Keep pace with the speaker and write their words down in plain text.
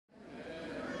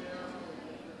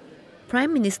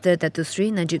Prime Minister Datuk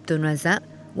Seri Najib Razak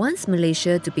wants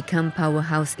Malaysia to become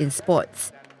powerhouse in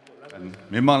sports.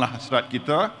 Memanglah hasrat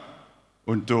kita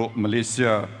untuk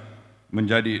Malaysia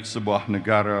menjadi sebuah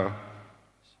negara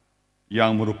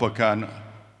yang merupakan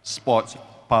sports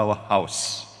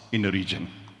powerhouse in the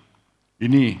region.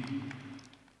 Ini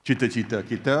cita-cita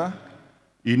kita,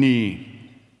 ini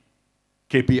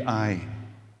KPI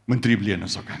Menteri Belia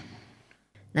dan Sukan.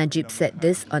 Najib said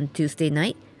this on Tuesday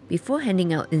night before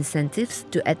handing out incentives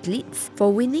to athletes for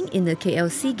winning in the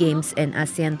KLC Games and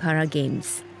Asean Para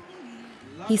Games.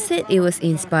 He said it was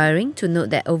inspiring to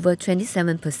note that over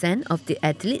 27% of the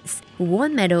athletes who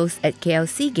won medals at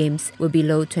KLC Games were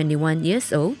below 21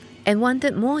 years old and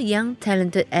wanted more young,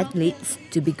 talented athletes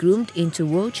to be groomed into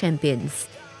world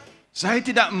champions. Saya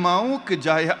tidak mahu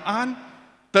kejayaan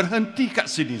terhenti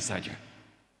kat sini saja.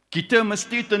 Kita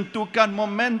mesti tentukan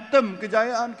momentum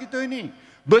kejayaan kita ini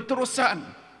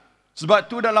berterusan.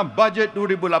 Sebab tu dalam bajet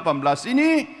 2018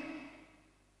 ini,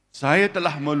 saya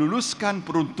telah meluluskan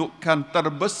peruntukan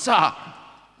terbesar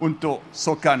untuk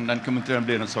Sukan dan Kementerian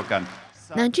Belia dan Sukan.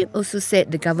 Najib also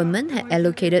said the government had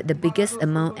allocated the biggest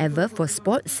amount ever for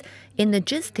sports in the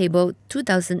just-tabled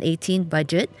 2018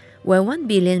 budget, where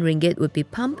 1 billion ringgit would be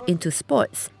pumped into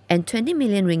sports and 20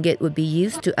 million ringgit would be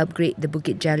used to upgrade the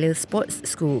Bukit Jalil Sports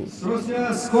School.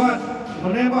 Seterusnya, skuad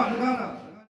menembak negara.